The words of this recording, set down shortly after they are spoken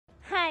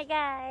Hi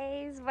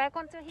guys,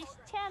 welcome to his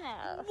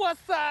channel.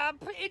 What's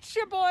up? It's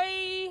your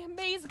boy,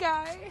 Maze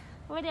Guy.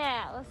 What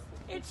else?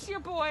 It's your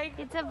boy,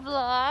 It's a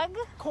vlog.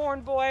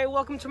 Corn Boy.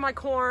 Welcome to my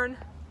corn.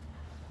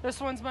 This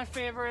one's my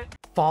favorite.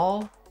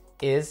 Fall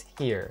is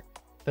here.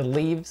 The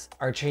leaves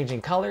are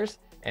changing colors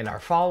and are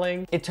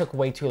falling. It took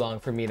way too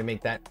long for me to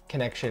make that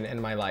connection in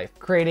my life,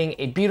 creating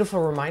a beautiful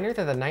reminder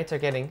that the nights are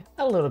getting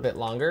a little bit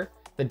longer,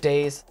 the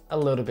days a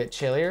little bit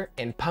chillier,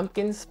 and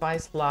pumpkin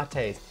spice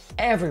lattes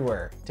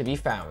everywhere to be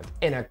found.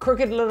 In a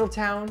crooked little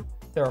town,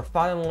 there are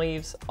fallen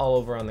leaves all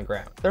over on the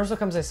ground. There also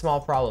comes a small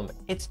problem.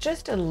 It's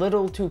just a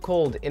little too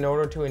cold in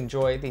order to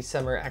enjoy these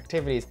summer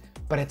activities,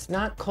 but it's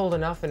not cold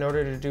enough in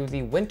order to do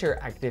the winter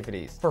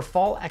activities. For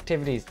fall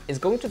activities, is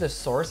going to the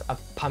source of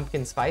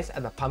pumpkin spice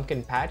at the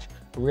pumpkin patch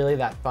really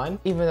that fun?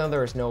 Even though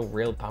there was no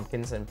real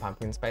pumpkins and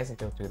pumpkin spice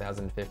until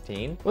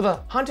 2015? Will the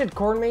haunted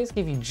corn maze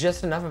give you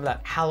just enough of that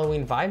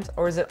Halloween vibes,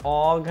 or is it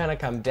all gonna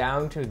come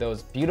down to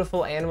those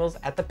beautiful animals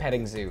at the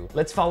petting zoo?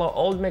 Let's follow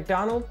Old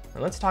MacDonald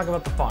and let's talk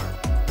about the farm.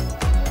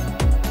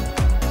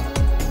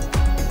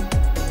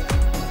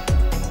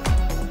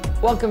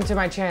 Welcome to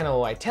my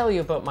channel where I tell you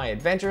about my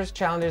adventures,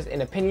 challenges,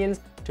 and opinions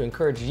to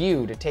encourage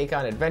you to take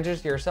on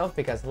adventures yourself,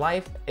 because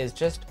life is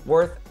just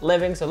worth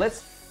living. So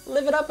let's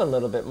live it up a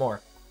little bit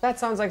more. That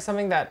sounds like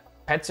something that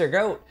pets your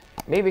goat.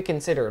 Maybe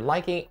consider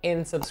liking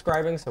and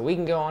subscribing so we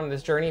can go on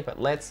this journey,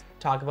 but let's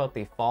talk about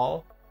the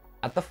fall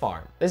at the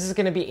farm. This is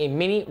gonna be a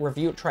mini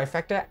review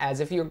trifecta, as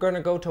if you're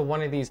gonna go to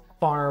one of these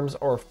farms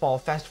or fall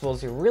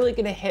festivals, you're really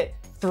gonna hit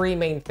three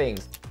main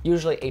things.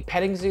 Usually a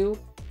petting zoo,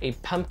 a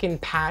pumpkin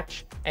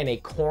patch, and a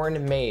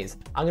corn maze.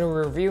 I'm gonna be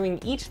reviewing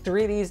each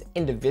three of these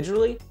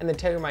individually and then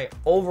tell you my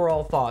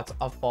overall thoughts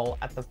of fall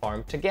at the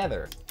farm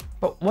together.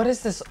 But what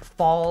is this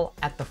fall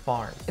at the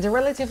farm? It's a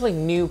relatively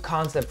new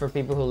concept for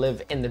people who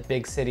live in the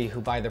big city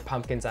who buy their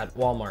pumpkins at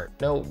Walmart.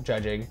 No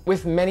judging.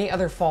 With many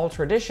other fall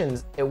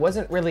traditions, it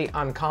wasn't really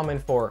uncommon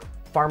for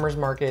farmers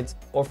markets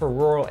or for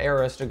rural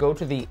areas to go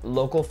to the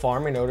local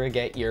farm in order to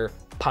get your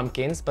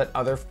pumpkins, but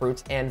other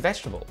fruits and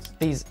vegetables.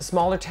 These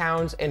smaller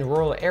towns and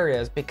rural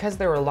areas, because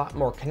they were a lot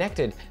more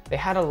connected, they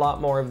had a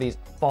lot more of these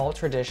fall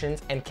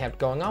traditions and kept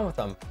going on with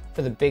them.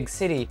 For the big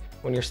city,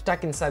 when you're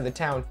stuck inside the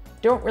town,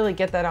 you don't really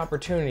get that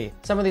opportunity.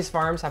 Some of these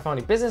farms have found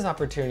a business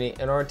opportunity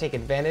in order to take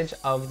advantage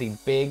of the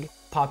big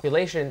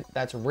population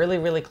that's really,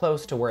 really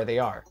close to where they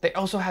are. They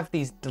also have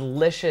these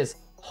delicious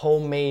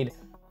homemade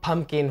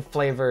pumpkin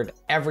flavored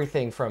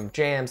everything from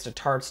jams to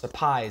tarts to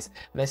pies.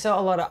 And they sell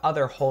a lot of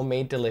other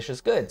homemade delicious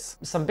goods.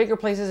 Some bigger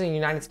places in the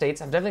United States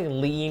have definitely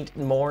leaned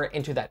more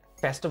into that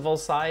festival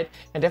side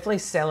and definitely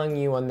selling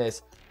you on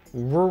this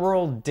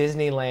rural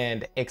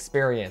Disneyland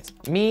experience.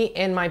 Me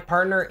and my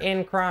partner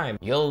in crime,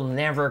 you'll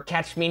never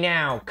catch me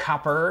now,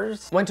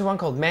 coppers, went to one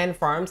called Man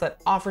Farms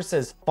that offers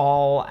this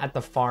fall at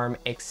the farm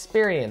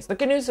experience. The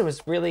good news, it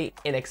was really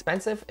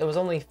inexpensive. It was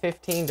only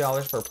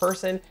 $15 per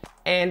person,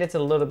 and it's a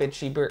little bit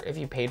cheaper if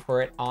you paid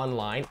for it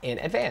online in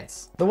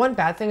advance. The one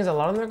bad thing is a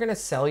lot of them are gonna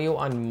sell you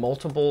on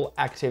multiple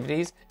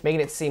activities,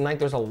 making it seem like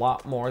there's a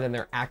lot more than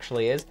there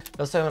actually is.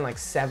 They'll sell you on like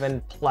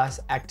 7+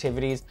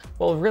 activities.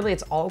 Well, really,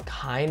 it's all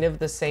kind of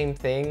the same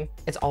thing.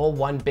 It's all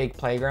one big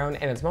playground,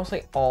 and it's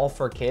mostly all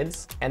for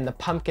kids. And the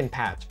pumpkin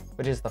patch,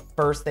 which is the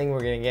first thing we're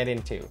gonna get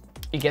into.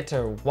 You get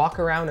to walk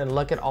around and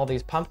look at all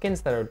these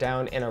pumpkins that are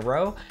down in a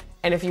row.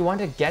 And if you want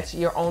to get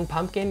your own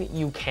pumpkin,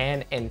 you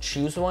can and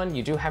choose one.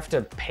 You do have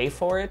to pay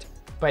for it,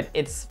 but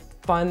it's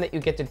fun that you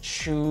get to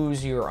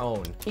choose your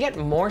own. You get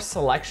more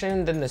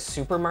selection than the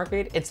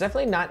supermarket. It's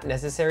definitely not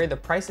necessary. The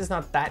price is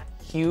not that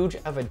huge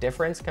of a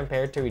difference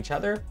compared to each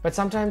other, but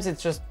sometimes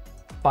it's just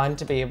fun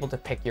to be able to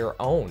pick your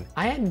own.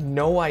 I had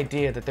no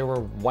idea that there were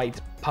white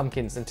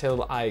pumpkins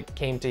until I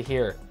came to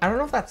here. I don't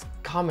know if that's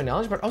common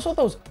knowledge, but also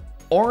those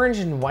orange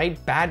and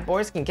white bad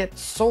boys can get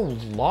so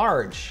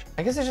large.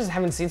 I guess I just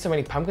haven't seen so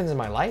many pumpkins in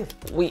my life.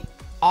 We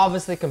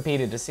obviously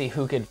competed to see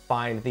who could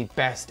find the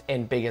best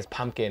and biggest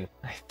pumpkin.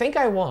 I think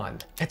I won.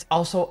 It's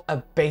also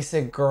a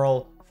basic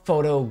girl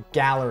photo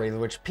gallery,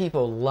 which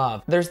people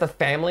love. There's the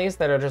families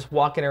that are just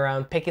walking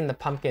around picking the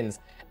pumpkins.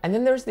 And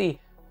then there's the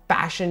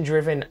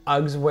fashion-driven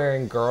Uggs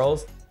wearing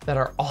girls that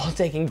are all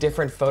taking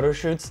different photo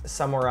shoots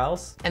somewhere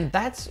else. And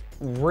that's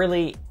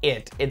really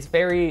it. It's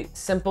very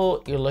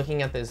simple. You're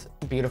looking at this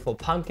beautiful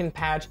pumpkin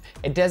patch.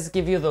 It does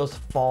give you those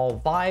fall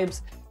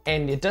vibes,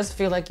 and it does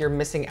feel like you're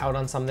missing out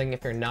on something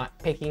if you're not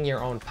picking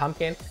your own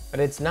pumpkin, but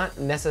it's not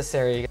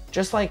necessary.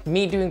 Just like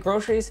me doing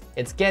groceries,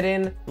 it's get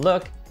in,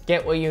 look,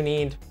 get what you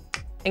need,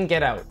 and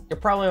get out. You're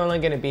probably only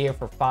gonna be here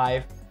for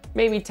 5,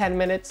 maybe 10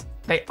 minutes.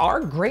 They are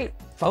great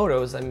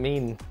photos. I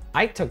mean,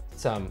 I took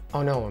some.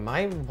 Oh no, am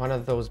I one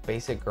of those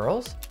basic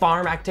girls?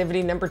 Farm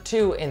activity number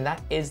 2, and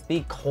that is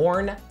the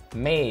corn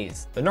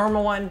maze. The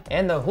normal one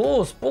and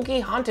the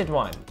spooky haunted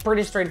one.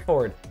 Pretty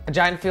straightforward. A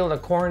giant field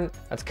of corn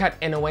that's cut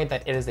in a way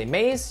that it is a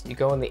maze. You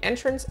go in the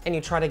entrance and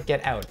you try to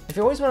get out. If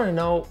you always want to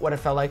know what it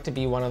felt like to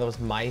be one of those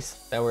mice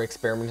that were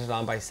experimented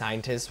on by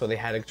scientists where they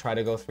had to try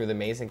to go through the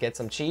maze and get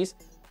some cheese,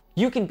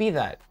 you can be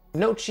that.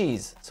 No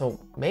cheese, so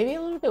maybe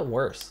a little bit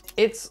worse.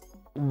 It's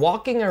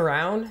walking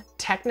around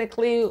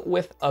technically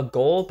with a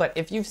goal, but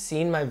if you've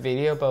seen my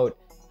video about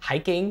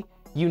hiking,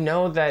 you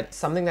know that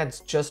something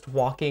that's just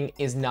walking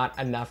is not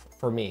enough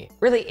for me.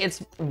 Really,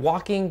 it's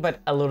walking, but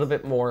a little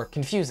bit more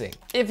confusing.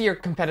 If you're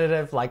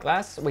competitive like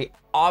us, we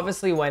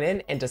obviously went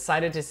in and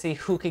decided to see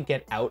who could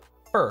get out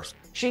first.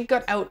 She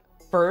got out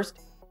first,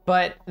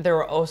 but there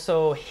were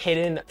also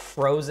hidden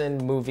Frozen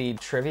movie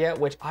trivia,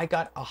 which I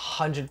got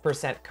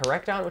 100%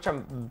 correct on, which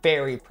I'm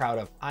very proud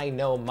of. I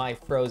know my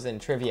Frozen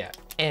trivia.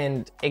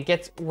 And it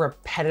gets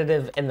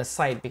repetitive in the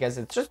site because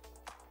it's just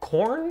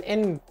corn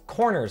in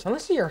corners.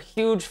 Unless you're a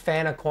huge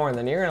fan of corn,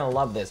 then you're gonna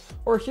love this.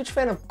 Or a huge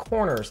fan of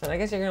corners, then I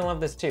guess you're gonna love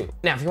this too.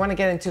 Now, if you wanna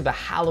get into the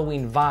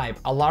Halloween vibe,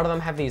 a lot of them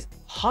have these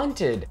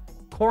haunted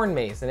corn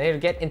maze, and they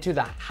get into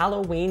the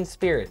Halloween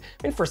spirit.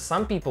 I mean, for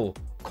some people,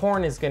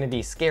 corn is gonna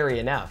be scary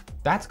enough.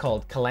 That's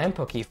called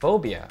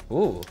phobia.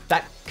 Ooh.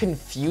 That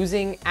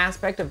confusing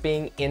aspect of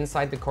being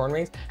inside the corn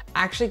maze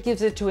actually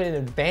gives it to an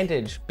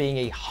advantage being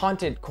a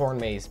haunted corn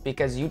maze,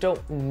 because you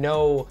don't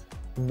know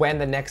when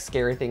the next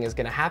scary thing is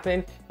gonna happen.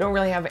 You don't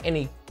really have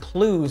any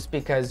clues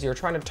because you're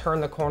trying to turn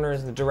the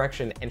corners in the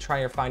direction and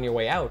try to find your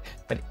way out.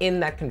 But in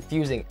that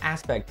confusing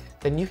aspect,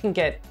 then you can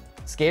get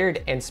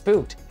scared and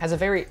spooked. Has a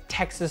very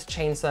Texas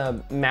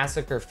Chainsaw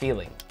Massacre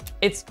feeling.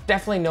 It's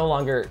definitely no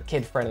longer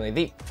kid friendly.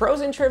 The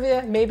Frozen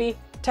trivia, maybe.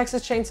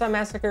 Texas Chainsaw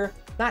Massacre,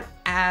 not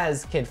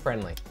as kid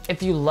friendly.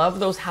 If you love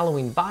those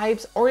Halloween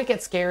vibes or you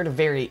get scared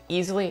very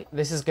easily,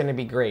 this is gonna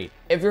be great.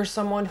 If you're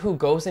someone who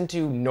goes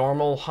into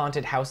normal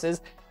haunted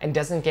houses and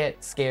doesn't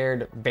get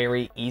scared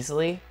very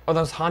easily, or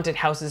those haunted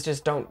houses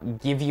just don't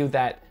give you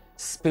that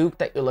spook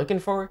that you're looking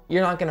for,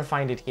 you're not gonna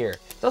find it here.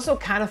 It's also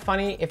kind of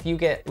funny if you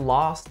get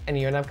lost and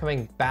you end up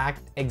coming back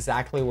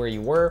exactly where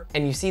you were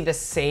and you see the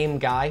same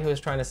guy who was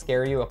trying to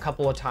scare you a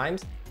couple of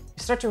times,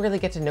 you start to really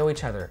get to know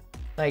each other,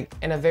 like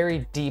in a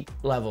very deep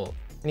level.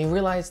 And you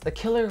realize the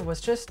killer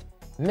was just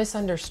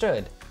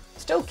misunderstood.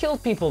 Still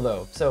killed people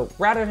though, so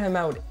ratted him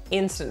out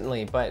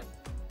instantly, but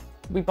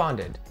we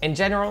bonded. In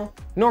general,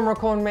 normal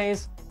corn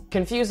maze,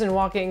 confused and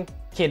walking,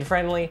 kid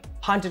friendly.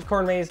 Haunted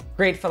corn maze,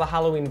 great for the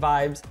Halloween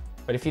vibes.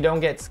 But if you don't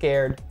get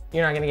scared,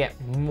 you're not gonna get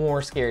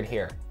more scared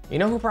here. You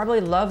know who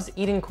probably loves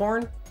eating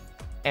corn?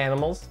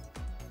 Animals,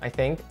 I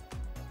think,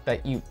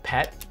 that you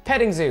pet.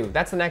 Petting zoo,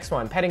 that's the next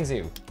one, petting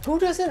zoo. Who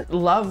doesn't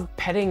love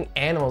petting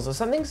animals? There's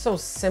something so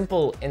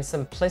simple and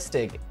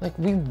simplistic. Like,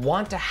 we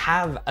want to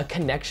have a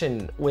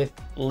connection with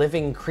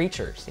living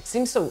creatures. It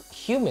seems so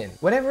human.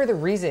 Whatever the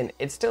reason,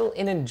 it's still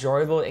an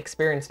enjoyable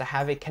experience to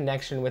have a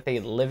connection with a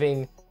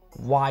living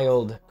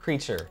wild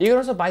creature. You can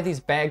also buy these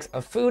bags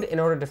of food in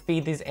order to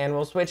feed these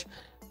animals, which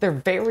they're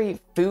very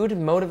food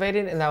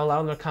motivated, and that will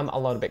allow them to come a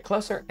little bit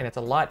closer, and it's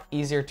a lot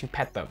easier to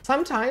pet them.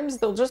 Sometimes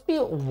they'll just be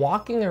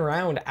walking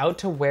around out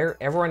to where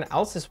everyone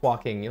else is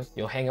walking.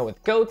 You'll hang out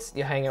with goats,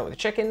 you'll hang out with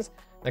chickens,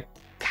 like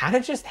kind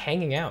of just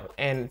hanging out.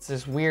 And it's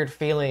this weird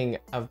feeling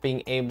of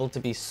being able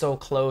to be so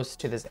close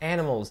to these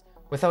animals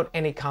without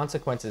any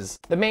consequences.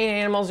 The main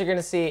animals you're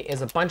gonna see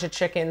is a bunch of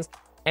chickens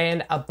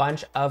and a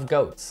bunch of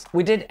goats.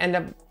 We did end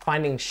up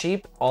finding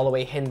sheep all the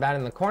way hidden back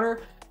in the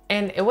corner,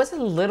 and it was a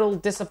little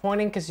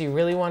disappointing because you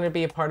really want to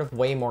be a part of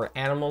way more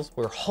animals.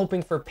 We're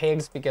hoping for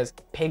pigs because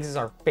pigs is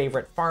our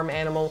favorite farm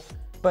animal,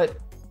 but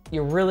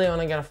you're really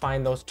only gonna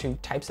find those two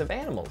types of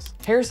animals.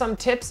 Here are some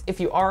tips if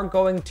you are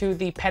going to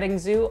the petting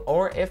zoo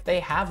or if they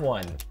have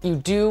one. You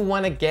do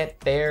want to get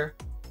there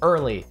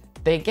early.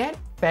 They get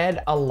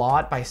fed a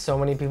lot by so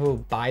many people who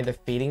buy the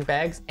feeding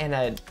bags,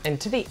 and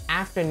to the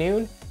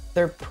afternoon,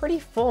 they're pretty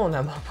full in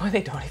them where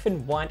they don't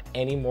even want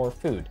any more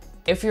food.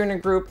 If you're in a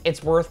group,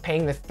 it's worth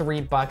paying the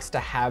 $3 to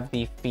have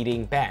the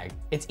feeding bag.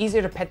 It's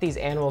easier to pet these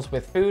animals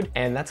with food,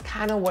 and that's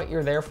kind of what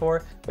you're there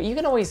for, but you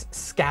can always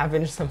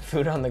scavenge some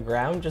food on the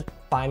ground, just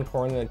find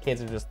corn that the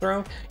kids have just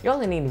thrown. You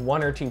only need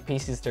 1 or 2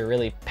 pieces to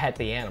really pet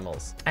the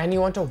animals. And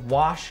you want to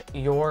wash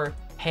your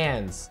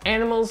hands.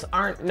 Animals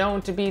aren't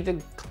known to be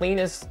the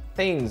cleanest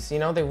things, you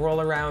know, they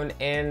roll around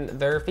in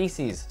their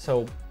feces,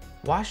 so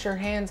wash your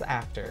hands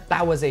after.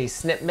 That was a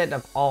snippet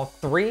of all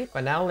 3,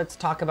 but now let's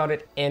talk about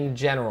it in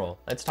general.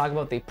 Let's talk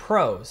about the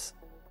pros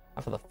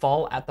of the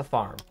fall at the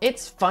farm.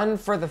 It's fun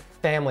for the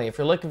family. If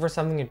you're looking for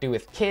something to do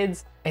with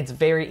kids, it's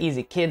very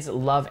easy. Kids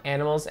love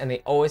animals, and they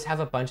always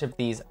have a bunch of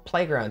these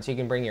playgrounds. You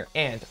can bring your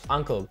aunt,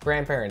 uncle,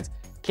 grandparents,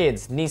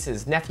 kids,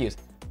 nieces, nephews.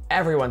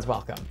 Everyone's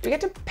welcome. You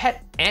get to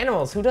pet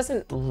animals. Who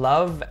doesn't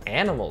love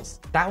animals?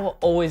 That will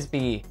always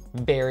be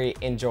very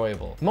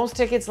enjoyable. Most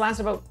tickets last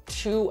about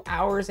 2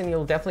 hours, and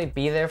you'll definitely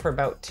be there for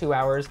about 2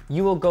 hours.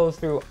 You will go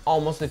through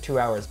almost the 2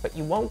 hours, but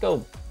you won't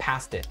go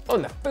past it. Oh,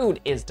 and the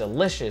food is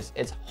delicious.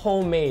 It's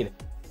homemade,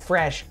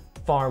 fresh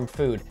farm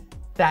food.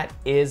 That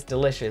is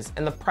delicious.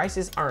 And the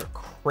prices aren't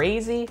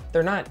crazy.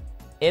 They're not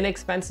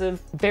inexpensive.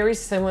 Very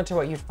similar to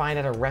what you'd find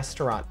at a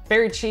restaurant.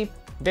 Very cheap,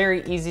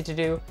 very easy to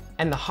do,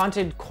 And the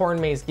haunted corn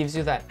maze gives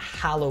you that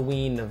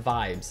Halloween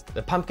vibes.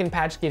 The pumpkin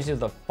patch gives you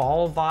the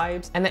fall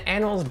vibes, and the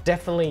animals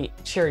definitely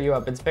cheer you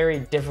up. It's very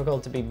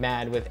difficult to be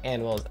mad with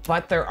animals,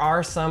 but there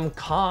are some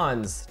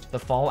cons to the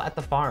fall at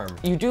the farm.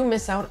 You do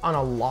miss out on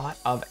a lot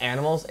of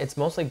animals. It's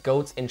mostly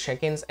goats and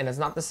chickens, and it's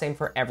not the same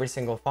for every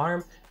single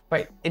farm,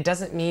 but it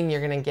doesn't mean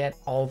you're gonna get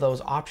all those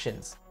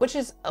options, which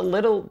is a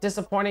little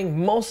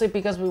disappointing, mostly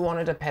because we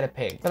wanted to pet a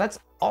pig. But that's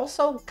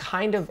also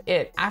kind of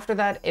it. After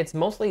that, it's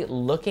mostly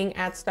looking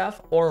at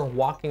stuff or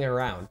walking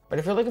around. But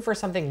if you're looking for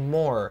something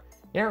more,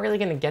 you're not really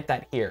gonna get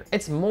that here.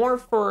 It's more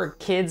for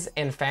kids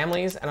and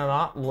families and a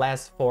lot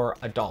less for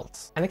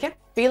adults. And I kept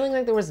feeling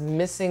like there was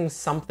missing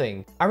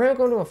something. I remember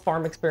going to a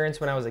farm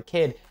experience when I was a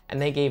kid,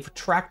 and they gave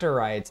tractor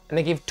rides and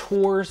they gave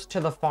tours to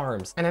the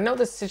farms. And I know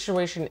the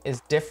situation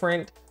is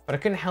different, but I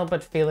couldn't help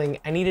but feeling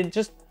I needed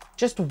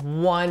just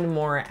one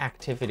more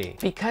activity.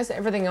 Because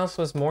everything else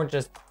was more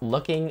just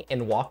looking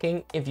and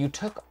walking, if you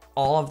took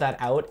all of that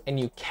out and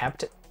you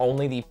kept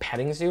only the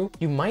petting zoo,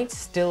 you might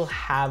still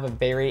have a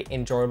very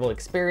enjoyable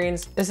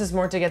experience. This is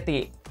more to get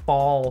the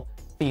fall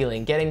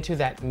feeling, get into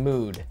that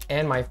mood.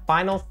 And my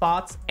final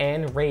thoughts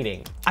and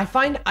rating. I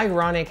find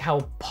ironic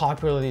how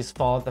popular these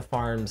fall at the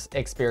farms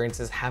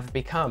experiences have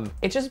become.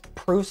 It just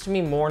proves to me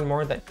more and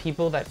more that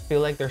people that feel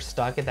like they're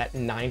stuck at that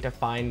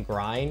 9-to-5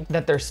 grind,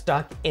 that they're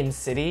stuck in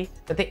city,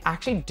 that they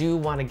actually do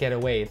want to get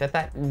away,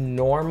 that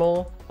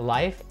normal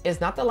life is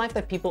not the life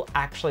that people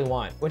actually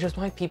want, which is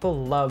why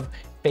people love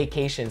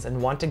vacations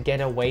and want to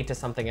get away to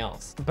something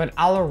else. But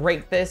I'll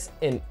rate this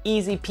an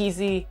easy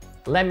peasy,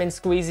 lemon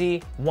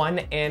squeezy, one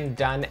and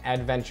done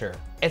adventure.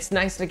 It's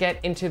nice to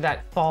get into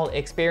that fall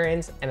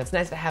experience, and it's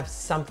nice to have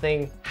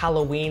something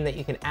Halloween that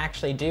you can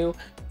actually do,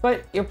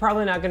 but you're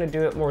probably not gonna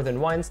do it more than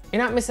once.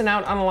 You're not missing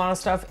out on a lot of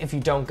stuff if you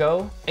don't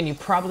go, and you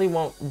probably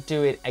won't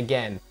do it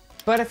again.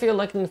 But if you're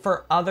looking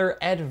for other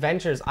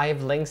adventures, I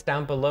have links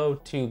down below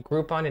to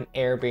Groupon and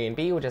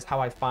Airbnb, which is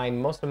how I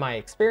find most of my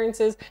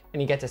experiences,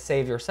 and you get to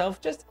save yourself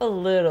just a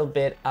little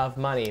bit of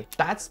money.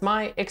 That's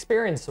my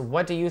experience.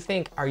 What do you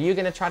think? Are you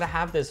gonna try to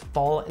have this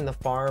fall in the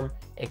farm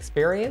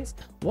experience?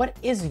 What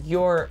is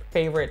your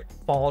favorite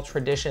fall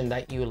tradition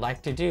that you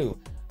like to do?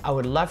 I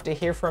would love to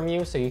hear from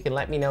you, so you can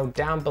let me know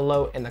down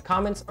below in the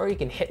comments, or you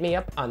can hit me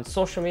up on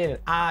social media, and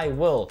I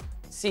will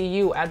see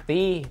you at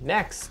the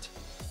next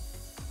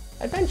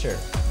adventure.